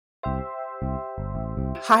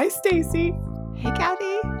Hi, Stacy. Hey,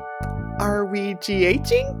 Kathy. Are we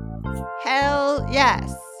GHing? Hell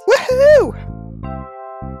yes. Woohoo!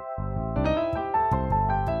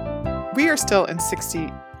 We are still in 60.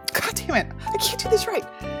 God damn it. I can't do this right.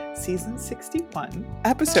 Season 61,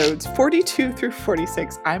 episodes 42 through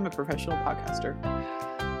 46. I'm a professional podcaster.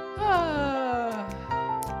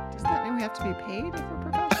 Doesn't that mean we have to be paid if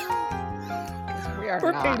we're professional? 'Cause we are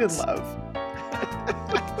We're not. paid in love.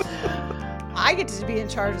 I get to be in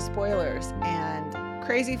charge of spoilers and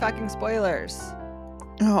crazy fucking spoilers.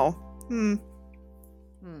 Oh.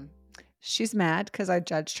 She's mad because I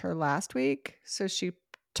judged her last week. So she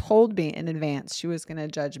told me in advance she was going to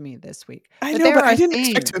judge me this week. I know, but I didn't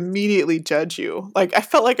expect to immediately judge you. Like, I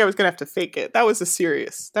felt like I was going to have to fake it. I was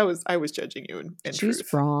judging you in She's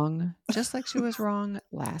truth. wrong, just like she was wrong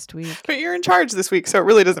last week. But you're in charge this week, so it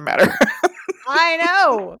really doesn't matter. I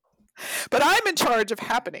know. But I'm in charge of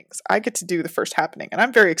happenings. I get to do the first happening, and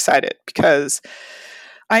I'm very excited because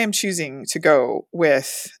I am choosing to go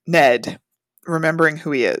with Ned, remembering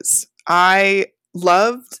who he is. I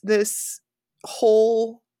loved this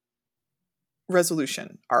whole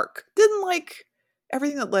resolution arc. Didn't like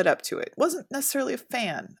everything that led up to it. Wasn't necessarily a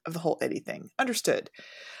fan of the whole Eddie thing. Understood.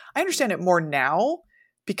 I understand it more now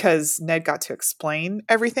because Ned got to explain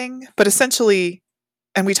everything. But essentially,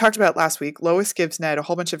 and we talked about it last week, Lois gives Ned a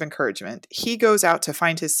whole bunch of encouragement. He goes out to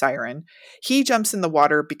find his siren. He jumps in the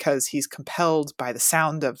water because he's compelled by the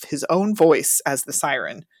sound of his own voice as the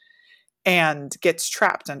siren and gets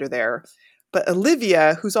trapped under there. But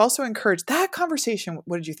Olivia, who's also encouraged, that conversation,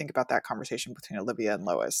 what did you think about that conversation between Olivia and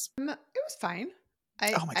Lois? It was fine.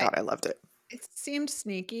 Oh my God, I loved it. It seemed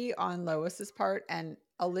sneaky on Lois's part, and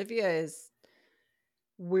Olivia is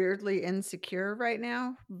weirdly insecure right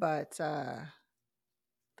now, but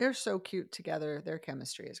they're so cute together. Their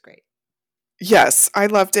chemistry is great. Yes, I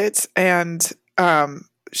loved it. And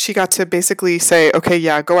she got to basically say, okay,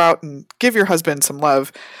 yeah, go out and give your husband some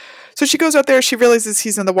love. So she goes out there, she realizes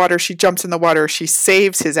he's in the water, she jumps in the water, she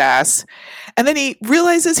saves his ass. And then he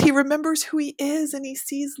realizes he remembers who he is and he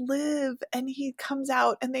sees Liv and he comes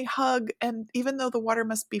out and they hug. And even though the water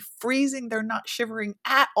must be freezing, they're not shivering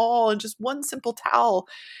at all and just one simple towel.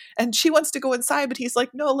 And she wants to go inside, but he's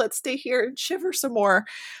like, no, let's stay here and shiver some more.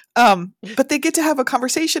 But they get to have a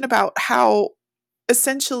conversation about how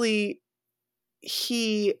essentially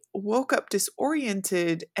he woke up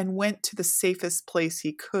disoriented and went to the safest place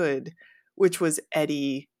he could, which was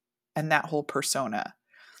Eddie and that whole persona.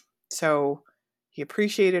 So he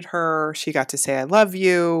appreciated her. She got to say, I love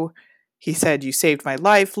you. He said, you saved my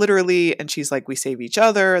life, literally. And she's like, we save each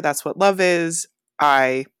other. That's what love is.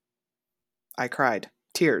 I cried.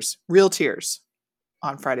 Tears. Real tears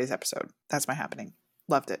on Friday's episode. That's my happening.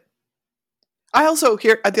 Loved it. I also,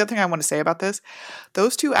 the other thing I want to say about this,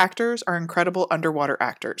 those two actors are incredible underwater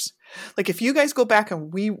actors. Like, if you guys go back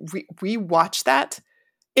and we watch that,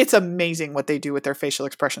 it's amazing what they do with their facial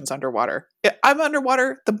expressions underwater. I'm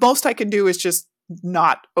underwater. The most I can do is just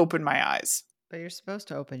not open my eyes. But you're supposed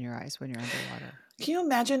to open your eyes when you're underwater. Can you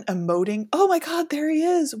imagine emoting? Oh my God, there he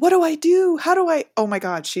is. What do I do? How do I? Oh my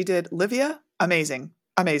God, she did. Livia, amazing.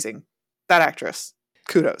 Amazing. That actress.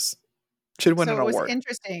 Kudos. Should win an award. It was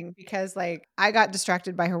interesting because I got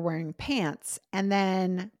distracted by her wearing pants and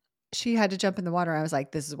then she had to jump in the water. I was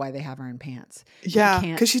like, this is why they have her in pants. Yeah,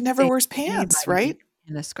 because she never wears pants, right?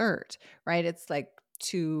 In a skirt, right? It's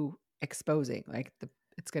too exposing.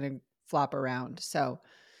 It's going to flop around. So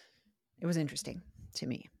it was interesting to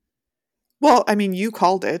me. Well, I mean, you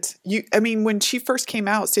called it. When she first came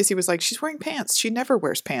out, Stacey was like, she's wearing pants. She never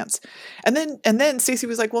wears pants. And then Stacey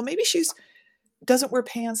was like, well, maybe she's doesn't wear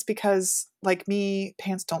pants because, like me,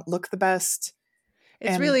 pants don't look the best.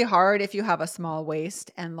 It's really hard if you have a small waist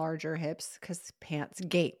and larger hips because pants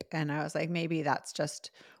gape. And I was like, maybe that's just,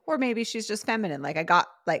 or maybe she's just feminine. I got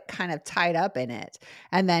kind of tied up in it.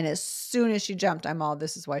 And then as soon as she jumped, I'm all,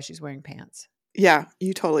 this is why she's wearing pants. Yeah,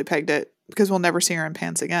 you totally pegged it because we'll never see her in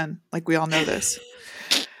pants again. We all know this.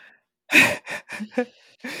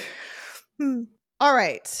 All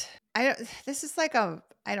right. This is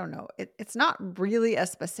I don't know. It's not really a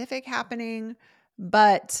specific happening,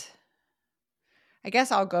 but I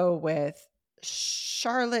guess I'll go with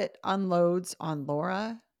Charlotte unloads on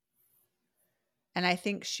Laura. And I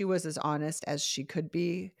think she was as honest as she could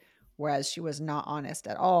be, whereas she was not honest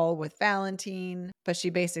at all with Valentine. But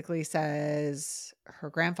she basically says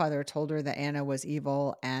her grandfather told her that Anna was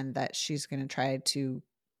evil and that she's going to try to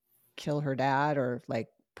kill her dad or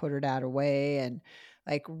put her dad away and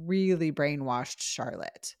really brainwashed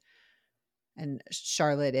Charlotte. And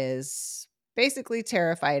Charlotte is basically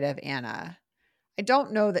terrified of Anna. I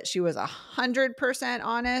don't know that she was 100%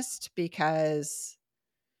 honest because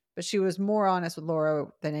but she was more honest with Laura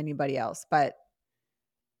than anybody else. But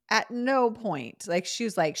at no point, like, she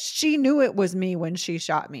was like, she knew it was me when she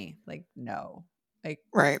shot me. Like, no, like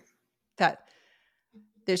Right. that.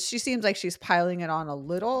 She seems like she's piling it on a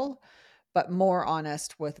little, but more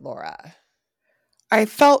honest with Laura. I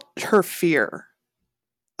felt her fear.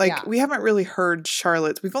 Like, Yeah. we haven't really heard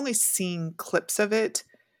Charlotte's. We've only seen clips of it,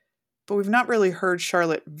 but we've not really heard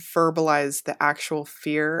Charlotte verbalize the actual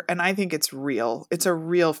fear. And I think it's real. It's a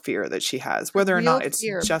real fear that she has, It's a whether or real not it's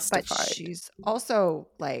fear, but justified. she's also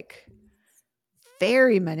like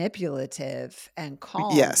very manipulative and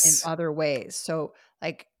calm in Yes. other ways. So,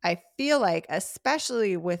 like, I feel like,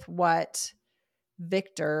 especially with what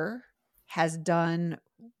Victor has done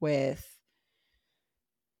with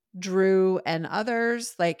Drew and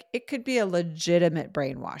others, like, it could be a legitimate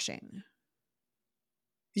brainwashing.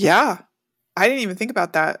 Yeah. I didn't even think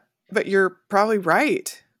about that, but you're probably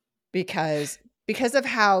right. because of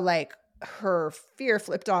how, like, her fear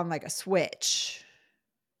flipped on like a switch,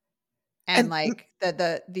 and And like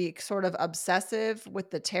the sort of obsessive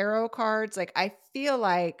with the tarot cards. Like, I feel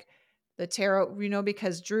like the tarot,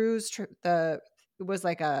 because Drew's it was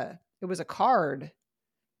like it was a card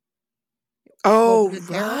oh, holding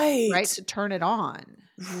the tarot, right, right. to turn it on.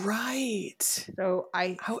 Right. So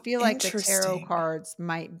I How feel like the tarot interesting. cards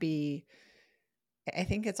might be, I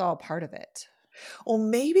think it's all part of it. Well,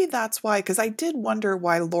 maybe that's why, because I did wonder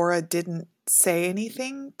why Laura didn't say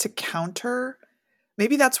anything to counter.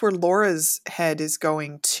 Maybe that's where Laura's head is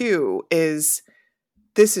going too, is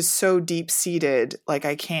this is so deep seated, like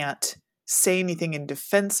I can't say anything in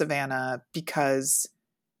defense of Anna because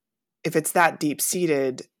if it's that deep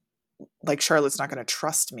seated, like Charlotte's not going to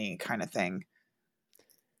trust me kind of thing.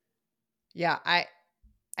 Yeah, I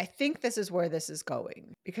think this is where this is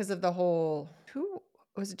going because of the whole, who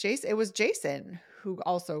was it, Jason? It was Jason who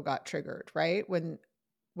also got triggered, right? When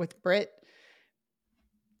with Britt,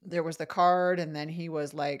 there was the card, and then he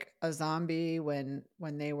was like a zombie when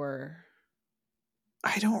they were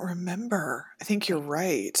I don't remember. I think you're like,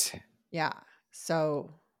 right. yeah.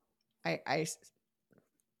 So I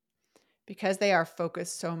because they are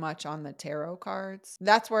focused so much on the tarot cards,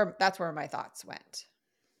 that's where my thoughts went.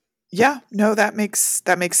 Yeah, no, that makes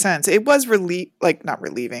sense. It was like not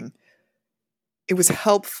relieving. It was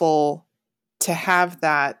helpful to have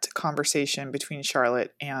that conversation between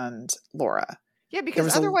Charlotte and Laura. Yeah, There because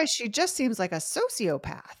was a otherwise she just seems like a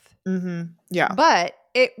sociopath. yeah. But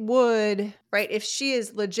it would, right, if she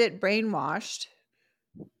is legit brainwashed,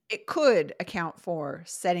 it could account for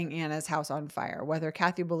setting Anna's house on fire, whether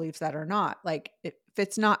Kathy believes that or not. Like, if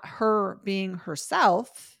it's not her being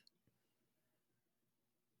herself,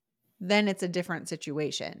 then it's a different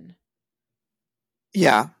situation.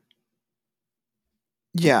 Yeah.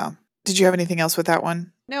 Yeah. Did you have anything else with that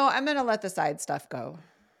one? No, I'm going to let the side stuff go.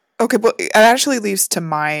 Okay, well, it actually leads to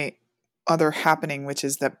my other happening, which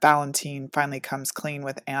is that Valentine finally comes clean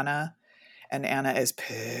with Anna, and Anna is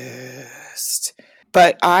pissed.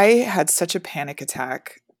 But I had such a panic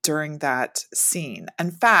attack during that scene.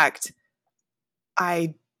 In fact,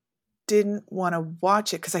 I didn't want to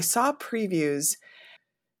watch it because I saw previews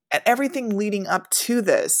and everything leading up to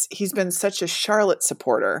this. He's been such a Charlotte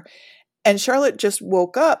supporter. And Charlotte just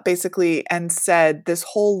woke up basically and said this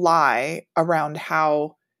whole lie around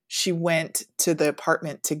how she went to the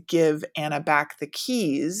apartment to give Anna back the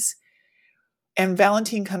keys. And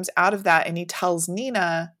Valentine comes out of that and he tells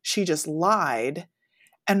Nina she just lied.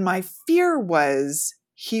 And my fear was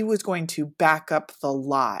he was going to back up the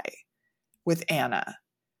lie with Anna.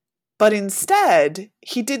 But instead,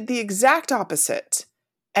 he did the exact opposite.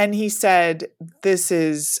 And he said, this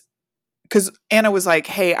is because Anna was like,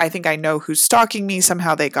 hey, I think I know who's stalking me.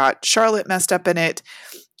 Somehow they got Charlotte messed up in it.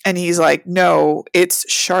 And he's like, no, it's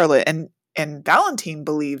Charlotte. And Valentine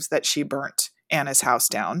believes that she burnt Anna's house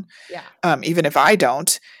down, Yeah. even if I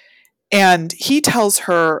don't. And he tells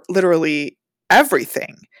her literally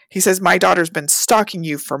everything. He says, my daughter's been stalking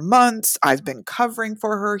you for months. I've been covering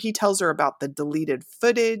for her. He tells her about the deleted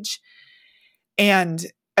footage. And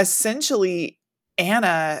essentially,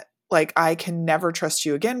 Anna, like, I can never trust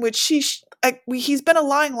you again, which he's been a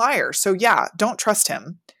lying liar. So yeah, don't trust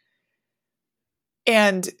him.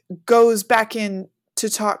 And goes back in to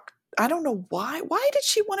talk. I don't know why. Why did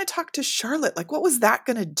she want to talk to Charlotte? Like, what was that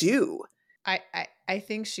going to do? I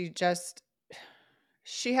think she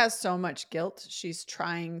has so much guilt. She's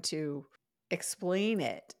trying to explain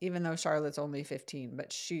it, even though Charlotte's only 15,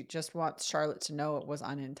 but she just wants Charlotte to know it was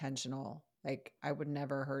unintentional. Like, I would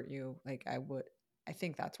never hurt you. Like, I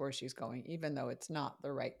think that's where she's going, even though it's not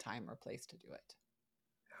the right time or place to do it.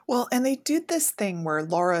 Well, and they did this thing where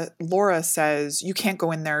Laura says, you can't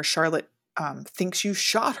go in there. Charlotte thinks you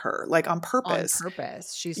shot her, like on On purpose.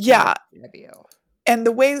 purpose. She's Yeah. terrified of you. And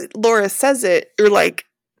the way Laura says it, you're like,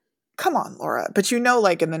 come on, Laura. But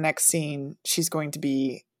like in the next scene, she's going to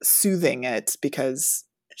be soothing it because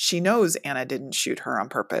she knows Anna didn't shoot her on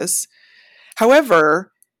purpose.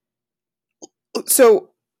 However, so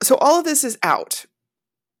all of this is out,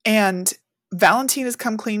 and Valentine has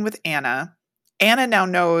come clean with Anna. Anna now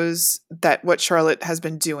knows that what Charlotte has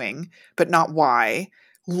been doing, but not why.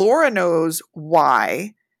 Laura knows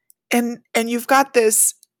why. And you've got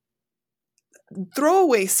this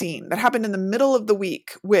throwaway scene that happened in the middle of the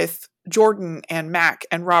week with Jordan and Mac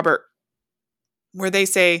and Robert, where they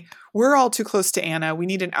say, we're all too close to Anna. We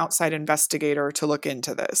need an outside investigator to look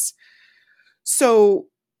into this. So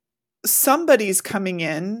somebody's coming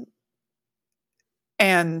in,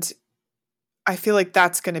 and I feel like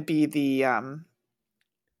that's going to be the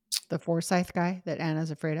Forsyth guy that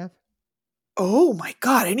Anna's afraid of. Oh my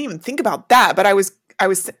God, I didn't even think about that. But I was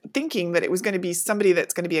thinking that it was going to be somebody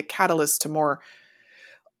that's going to be a catalyst to more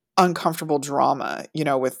uncomfortable drama,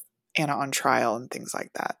 with Anna on trial and things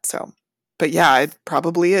like that. So, but yeah, it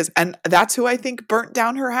probably is. And that's who I think burnt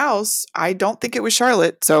down her house. I don't think it was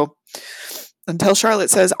Charlotte. So until Charlotte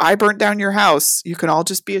says, I burnt down your house, you can all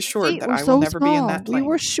just be assured that I will never be in that plane. We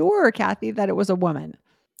were sure, Kathy, that it was a woman.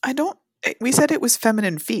 We said it was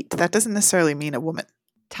feminine feet. That doesn't necessarily mean a woman.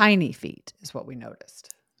 Tiny feet is what we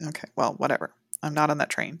noticed. Okay, well, whatever. I'm not on that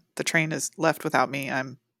train. The train is left without me.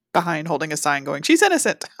 I'm behind holding a sign going, she's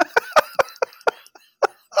innocent.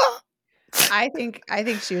 I think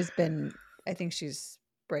she's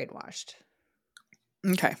brainwashed.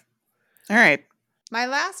 Okay. All right. My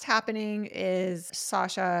last happening is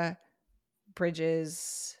Sasha,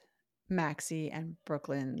 Bridges, Maxie, and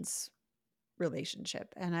Brooklyn's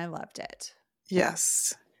relationship, and I loved it.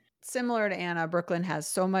 Yes. Similar to Anna, Brooklyn has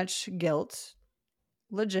so much guilt,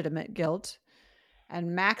 legitimate guilt,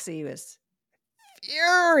 and Maxie was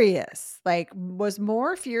furious, was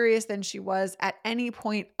more furious than she was at any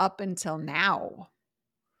point up until now.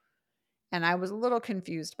 And I was a little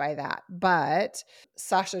confused by that, but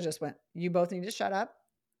Sasha just went, you both need to shut up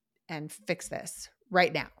and fix this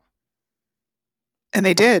right now. And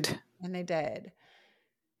they did.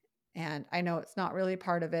 And I know it's not really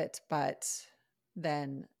part of it, but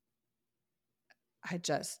then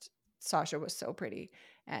Sasha was so pretty,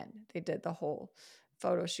 and they did the whole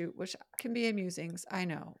photo shoot, which can be amusing, I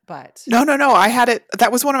know, but no, I had it.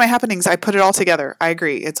 That was one of my happenings. I put it all together. I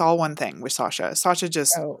agree. It's all one thing with Sasha. Sasha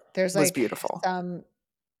just was beautiful. Some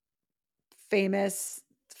famous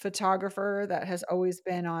photographer that has always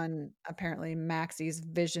been on apparently Maxie's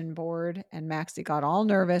vision board, and Maxie got all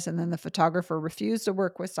nervous, and then the photographer refused to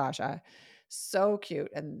work with Sasha. So cute.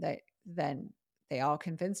 And they all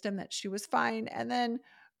convinced him that she was fine, and then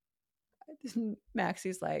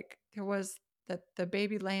Maxie's like, there was that the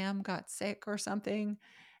baby lamb got sick or something,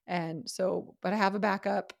 and so but I have a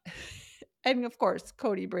backup. And of course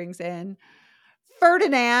Cody brings in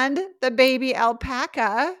Ferdinand, the baby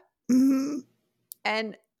alpaca. Mm-hmm.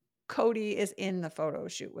 And Cody is in the photo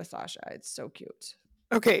shoot with Sasha. It's so cute.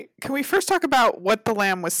 Okay, can we first talk about what the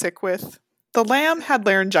lamb was sick with? The lamb had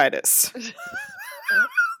laryngitis.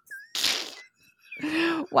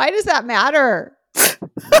 Why does that matter?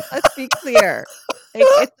 Let's be clear.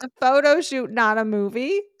 It's a photo shoot, not a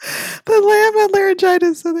movie. The lamb had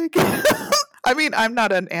laryngitis, so they can. I mean, I'm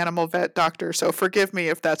not an animal vet doctor, so forgive me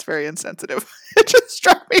if that's very insensitive. It just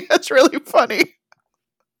struck me as really funny.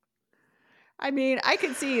 I mean, I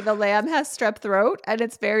can see the lamb has strep throat and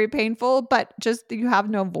it's very painful, but just you have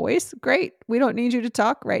no voice. Great. We don't need you to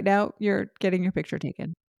talk right now. You're getting your picture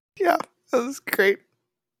taken. Yeah, that was great.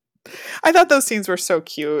 I thought those scenes were so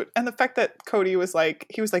cute. And the fact that Cody was like,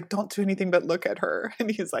 don't do anything but look at her.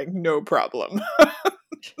 And he's like, no problem.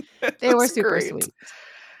 They were super sweet.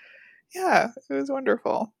 Yeah, it was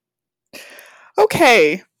wonderful.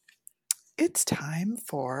 Okay. It's time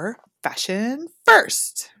for Fashion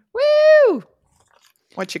First. Woo!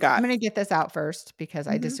 What you got? I'm going to get this out first because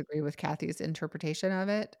I disagree with Kathy's interpretation of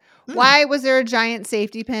it. Why was there a giant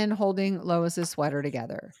safety pin holding Lois's sweater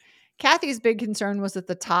together? Kathy's big concern was that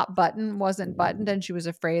the top button wasn't buttoned and she was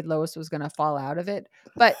afraid Lois was going to fall out of it.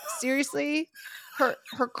 But seriously, her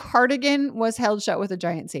cardigan was held shut with a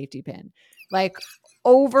giant safety pin.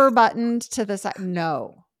 Over buttoned to the side.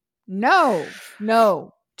 No.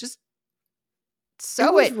 Just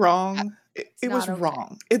sew it. It was wrong. It was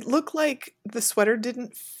wrong. It looked like the sweater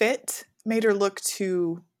didn't fit, made her look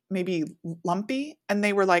too maybe lumpy, and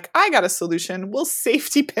they were like, I got a solution. We'll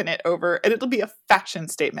safety pin it over and it'll be a fashion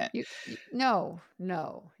statement. No.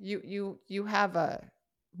 You have a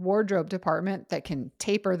wardrobe department that can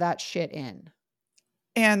taper that shit in.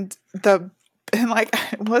 And like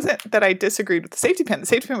it wasn't that I disagreed with the safety pin. The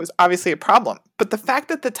safety pin was obviously a problem, but the fact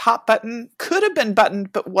that the top button could have been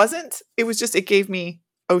buttoned but wasn't, it was just, it gave me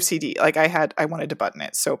OCD. Like I wanted to button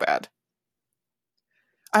it so bad.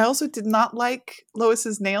 I also did not like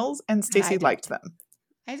Lois's nails, and I Stacy did. liked them.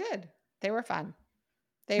 I did. They were fun.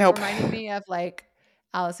 They Nope. reminded me of like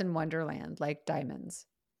Alice in Wonderland, like diamonds.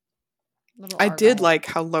 Little I did argyle. like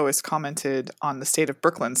how Lois commented on the state of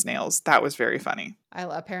Brooklyn's nails. That was very funny.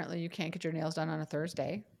 Apparently you can't get your nails done on a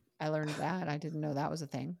Thursday. I learned that. I didn't know that was a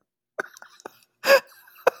thing.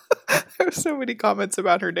 There were so many comments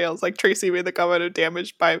about her nails. Like Tracy made the comment of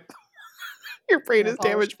damaged by your brain Nail is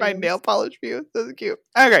polish damaged by nail fumes. polish fumes. That's cute.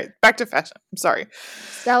 Okay, back to fashion. I'm sorry.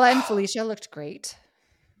 Stella and Felicia looked great.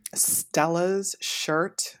 Stella's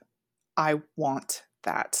shirt, I want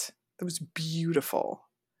that. It was beautiful.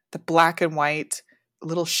 The black and white, a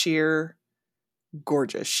little sheer,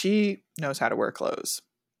 gorgeous. She knows how to wear clothes.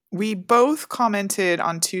 We both commented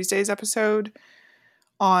on Tuesday's episode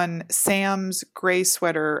on Sam's gray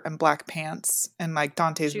sweater and black pants and like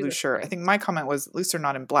Dante's She blue looked shirt. I great. think my comment was at least they're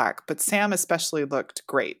not in black, but Sam especially looked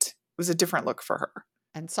great. It was a different look for her.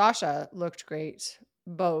 And Sasha looked great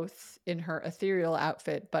both in her ethereal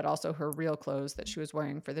outfit, but also her real clothes that she was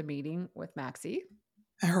wearing for the meeting with Maxie.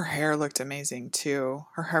 Her hair looked amazing too.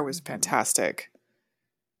 Her hair was Mm-hmm. fantastic.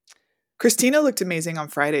 Christina looked amazing on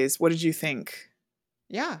Fridays. What did you think?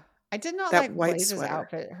 Yeah. I did not That like white Blaze's sweater.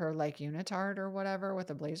 outfit, her like unitard or whatever with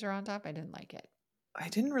a blazer on top. I didn't like it. I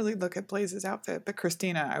didn't really look at Blaze's outfit, but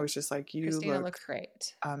Christina, I was just like, you Christina look looked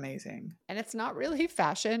great. amazing. And it's not really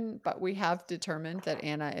fashion, but we have determined that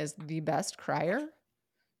Anna is the best crier.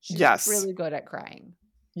 She's Yes. really good at crying.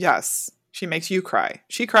 Yes. She makes you cry.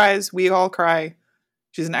 She cries. We all cry.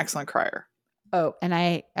 She's an excellent crier. Oh, and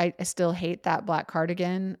I still hate that black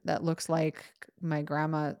cardigan that looks like my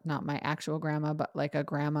grandma, not my actual grandma, but like a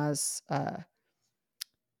grandma's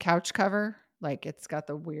couch cover. Like it's got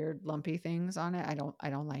the weird lumpy things on it. I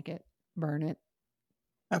don't like it. Burn it.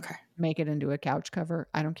 Okay. Make it into a couch cover.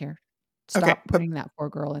 I don't care. Okay. Stop putting that poor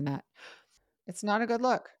girl in that. It's not a good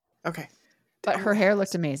look. Okay. But her hair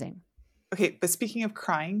looked amazing. Okay. But speaking of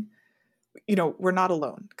crying, we're not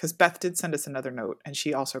alone because Beth did send us another note and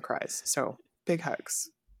she also cries. So big hugs.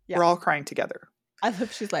 Yeah. We're all crying together. I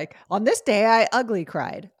love, she's like, on this day, I ugly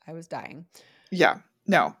cried. I was dying. Yeah.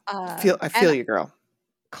 No. I feel you, girl.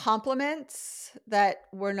 Compliments that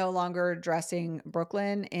we're no longer dressing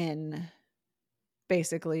Brooklyn in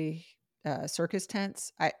basically circus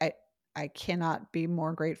tents. I cannot be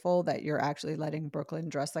more grateful that you're actually letting Brooklyn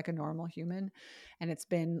dress like a normal human. And it's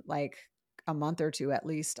been like a month or two at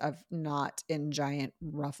least of not in giant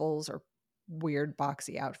ruffles or weird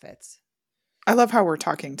boxy outfits. I love how we're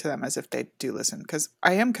talking to them as if they do listen, because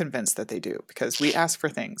I am convinced that they do, because we ask for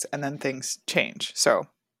things and then things change. So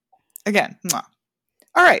again, mwah.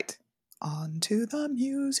 All right, on to the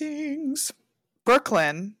musings.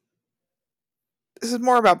 Brooklyn. This is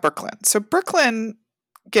more about Brooklyn. So Brooklyn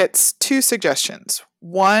gets two suggestions.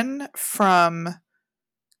 One from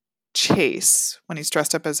Chase when he's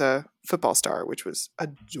dressed up as a football star, which was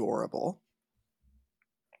adorable.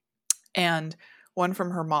 And one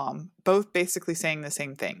from her mom, both basically saying the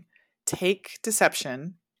same thing. Take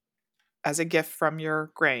deception as a gift from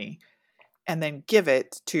your granny and then give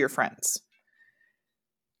it to your friends.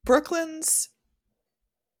 Brooklyn's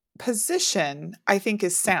position, I think,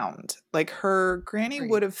 is sound. Like her granny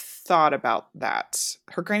would have thought about that.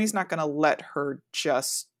 Her granny's not going to let her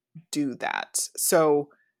just do that. So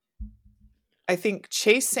I think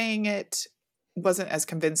Chase saying it wasn't as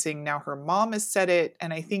convincing. Now her mom has said it,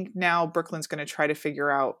 and I think now Brooklyn's going to try to figure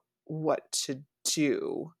out what to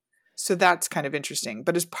do. So that's kind of interesting.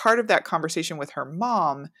 But as part of that conversation with her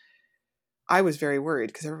mom, I was very worried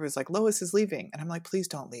because everybody was like, Lois is leaving. And I'm like, please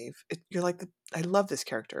don't leave. You're like, I love this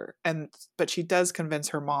character. But she does convince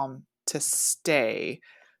her mom to stay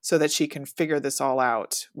so that she can figure this all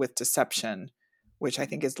out with deception, which I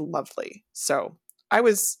think is lovely. So I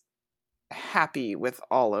was happy with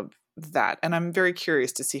all of that. And I'm very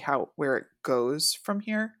curious to see where it goes from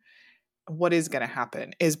here. What is going to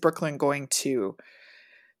happen? Is Brooklyn going to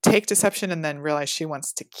take deception and then realize she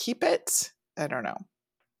wants to keep it? I don't know.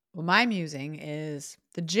 Well, my musing is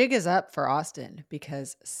the jig is up for Austin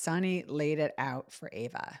because Sonny laid it out for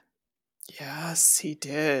Ava. Yes, he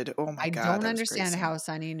did. Oh my God. I don't understand how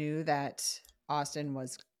Sonny knew that Austin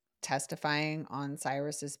was testifying on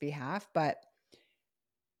Cyrus's behalf, but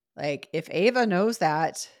like if Ava knows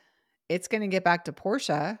that, it's going to get back to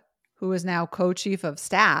Portia, who is now co-chief of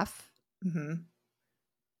staff,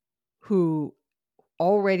 who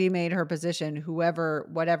already made her position,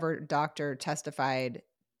 whatever doctor testified,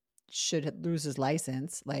 should lose his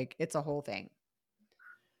license. Like, it's a whole thing.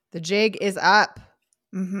 The jig is up.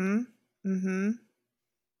 Mm-hmm. Mm-hmm.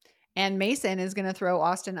 And Mason is going to throw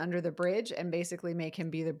Austin under the bridge and basically make him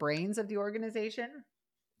be the brains of the organization.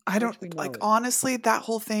 I don't which we like, know. honestly, that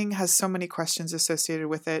whole thing has so many questions associated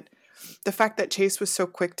with it. The fact that Chase was so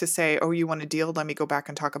quick to say, "Oh, you want a deal? Let me go back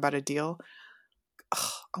and talk about a deal."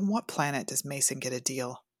 Ugh, on what planet does Mason get a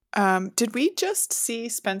deal? Did we just see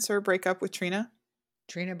Spencer break up with Trina?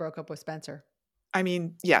 Trina broke up with Spencer. I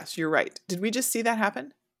mean, yes, you're right. Did we just see that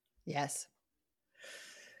happen? Yes.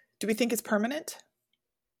 Do we think it's permanent?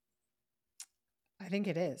 I think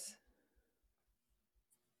it is.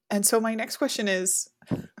 And so my next question is,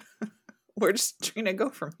 where does Trina go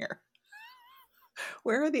from here?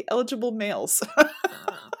 Where are the eligible males?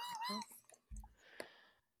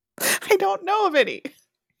 I don't know of any.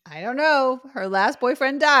 I don't know. Her last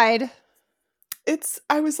boyfriend died.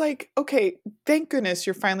 I was like, okay, thank goodness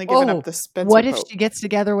you're finally giving up the Spencer what if Pope. she gets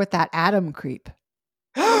together with that Adam creep?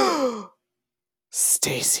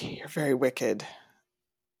 Stacy, you're very wicked.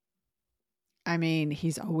 I mean,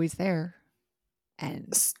 he's always there.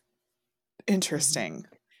 And interesting.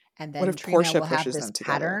 And then What if Trina Portia will have pushes this them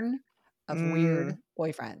together? pattern of weird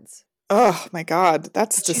boyfriends. Oh my God,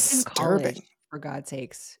 that's But she's in disturbing. college, for God's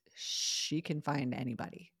sakes. She can find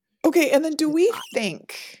anybody. Okay, and then do we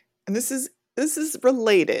think, and this is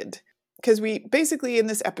related, because we basically in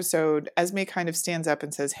this episode, Esme kind of stands up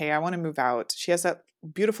and says, "Hey, I want to move out." She has that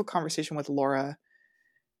beautiful conversation with Laura,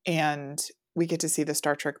 and we get to see the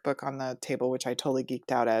Star Trek book on the table, which I totally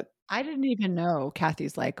geeked out at. I didn't even know.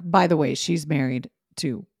 Kathy's like, by the way, she's married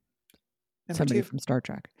to somebody from Star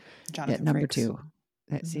Trek. Jonathan number Frakes. 2.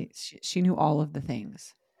 See, she knew all of the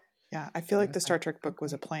things. Yeah, I feel like the Star Trek book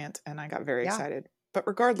was a plant, and I got very excited. But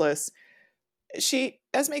regardless,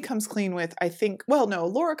 Esme comes clean with, I think, well, no,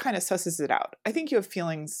 Laura kind of susses it out. I think you have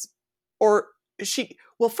feelings, or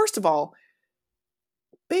first of all,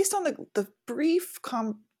 based on the brief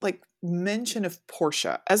mention of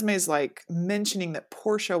Portia, Esme is like mentioning that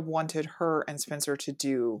Portia wanted her and Spencer to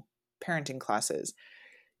do parenting classes.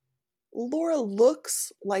 Laura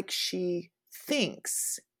looks like she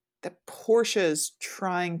thinks that Portia is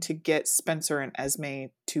trying to get Spencer and Esme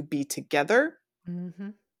to be together. Mm-hmm.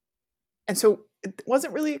 And so it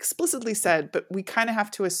wasn't really explicitly said, but we kind of have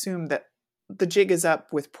to assume that the jig is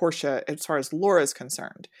up with Portia as far as Laura is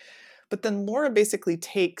concerned. But then Laura basically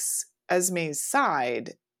takes Esme's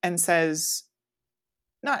side and says,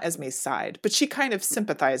 not Esme's side, but she kind of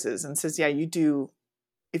sympathizes and says, yeah, you do.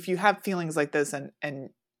 If you have feelings like this and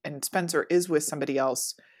Spencer is with somebody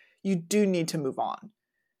else, you do need to move on.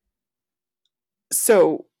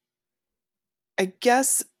 So I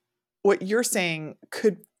guess what you're saying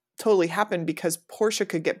could totally happen because Portia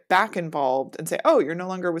could get back involved and say, oh, you're no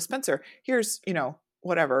longer with Spencer. Here's,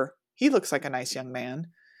 whatever. He looks like a nice young man.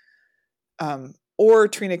 Or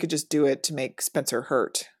Trina could just do it to make Spencer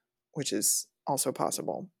hurt, which is also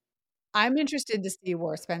possible. I'm interested to see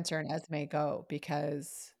where Spencer and Esme go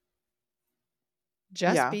because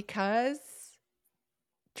because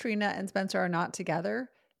Trina and Spencer are not together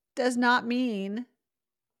does not mean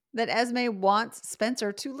that Esme wants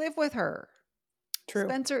Spencer to live with her. True.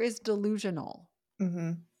 Spencer is delusional.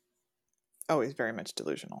 Mm-hmm. Oh, he's very much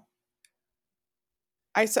delusional.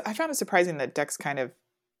 I found it surprising that Dex kind of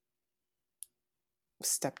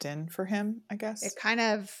stepped in for him, I guess. It kind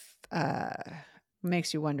of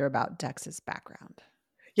makes you wonder about Dex's background.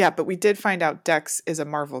 Yeah, but we did find out Dex is a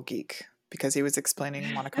Marvel geek because he was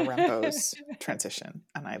explaining Monica Rambeau's transition,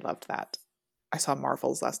 and I loved that. I saw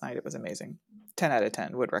Marvels last night. It was amazing. 10 out of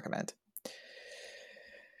 10 would recommend.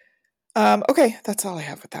 Okay, that's all I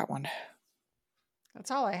have with that one.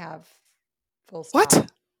 That's all I have. Full stop.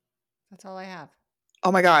 What? That's all I have.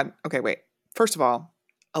 Oh my God. Okay, wait. First of all,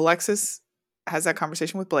 Alexis has that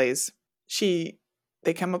conversation with Blaze.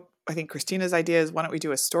 They come up, I think Christina's idea is, why don't we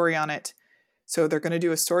do a story on it? So they're going to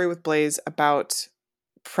do a story with Blaze about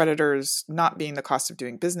predators not being the cost of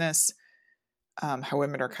doing business, how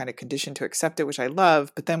women are kind of conditioned to accept it, which I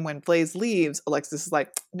love. But then when Blaze leaves, Alexis is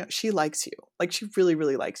like, no, she likes you. Like, she really,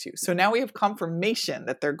 really likes you. So now we have confirmation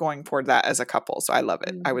that they're going toward that as a couple. So I love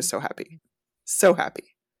it. I was so happy. So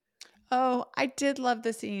happy. Oh, I did love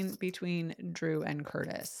the scene between Drew and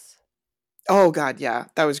Curtis. Oh, God, yeah.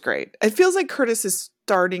 That was great. It feels like Curtis is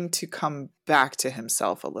starting to come back to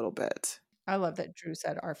himself a little bit. I love that Drew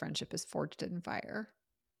said our friendship is forged in fire.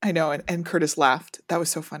 I know, and Curtis laughed. That was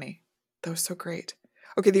so funny. That was so great.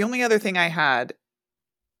 Okay, the only other thing I had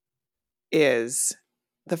is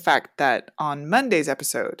the fact that on Monday's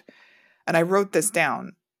episode, and I wrote this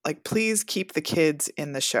down, like, please keep the kids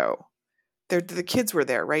in the show. the kids were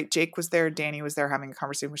there, right? Jake was there, Danny was there having a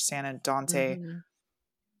conversation with Santa and Dante.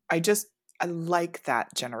 I like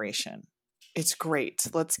that generation. It's great.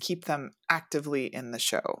 Let's keep them actively in the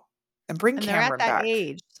show and bring And they're at Cameron that back.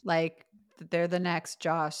 age, like they're the next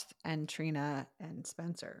Josh and Trina and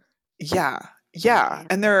Spencer. Yeah. Yeah.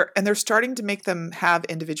 And they're starting to make them have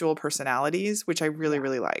individual personalities, which I really,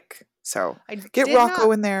 really like. So get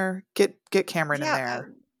Rocco in there, get Cameron in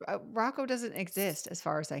there. Rocco doesn't exist as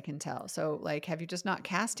far as I can tell. So like, have you just not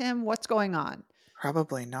cast him? What's going on?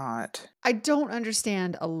 Probably not. I don't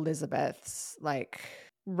understand Elizabeth's like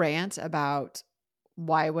rant about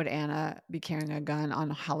why would Anna be carrying a gun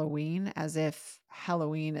on Halloween, as if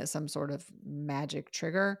Halloween is some sort of magic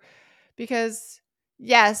trigger. Because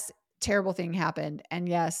yes, terrible thing happened. And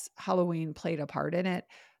yes, Halloween played a part in it.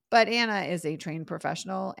 But Anna is a trained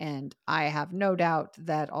professional. And I have no doubt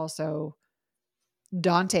that also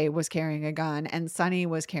Dante was carrying a gun and Sunny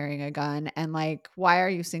was carrying a gun. And like, why are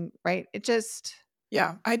you right? It just.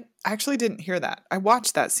 Yeah, I actually didn't hear that. I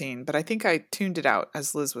watched that scene, but I think I tuned it out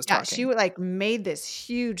as Liz was talking. She like made this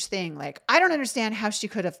huge thing. Like, I don't understand how she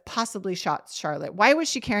could have possibly shot Charlotte. Why was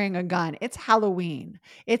she carrying a gun? It's Halloween.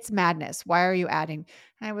 It's madness. Why are you adding?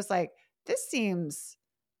 And I was like, this seems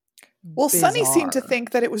Well, bizarre. Sunny seemed to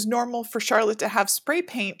think that it was normal for Charlotte to have spray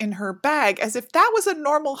paint in her bag, as if that was a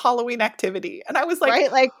normal Halloween activity. And I was like,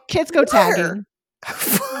 right? Like kids go tagging. I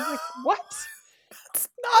was like, what? That's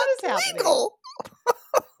not legal.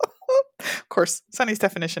 Of course, Sunny's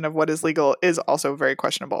definition of what is legal is also very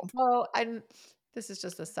questionable. Well, this is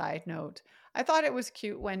just a side note. I thought it was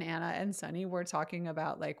cute when Anna and Sunny were talking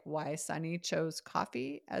about like why Sunny chose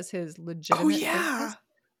coffee as his legitimate business.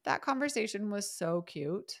 That conversation was so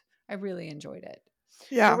cute. I really enjoyed it.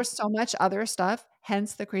 Yeah. There was so much other stuff,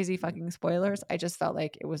 hence the crazy fucking spoilers. I just felt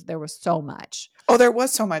like there was so much. Oh, there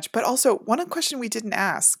was so much. But also, one question we didn't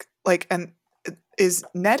ask, is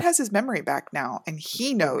Ned has his memory back now, and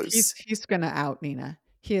he knows. He's going to out Nina.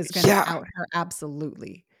 He is going to out her,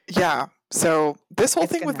 absolutely. Yeah. So this whole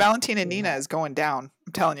thing with Valentine and Nina is going down.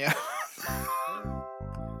 I'm telling you.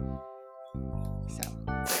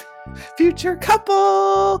 Future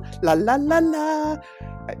couple. La la la la.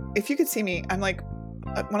 If you could see me, I'm like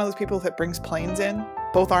one of those people that brings planes in.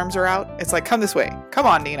 Both arms are out. It's like, come this way. Come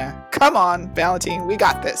on, Nina. Come on, Valentine. We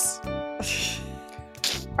got this.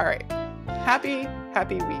 All right. Happy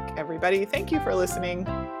week, everybody. Thank you for listening.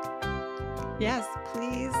 Yes,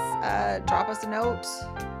 please drop us a note.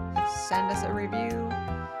 Send us a review.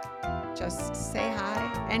 Just say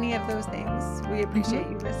hi. Any of those things. We appreciate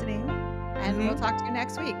you listening. And we'll talk to you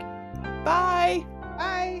next week. Bye.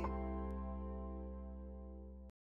 Bye.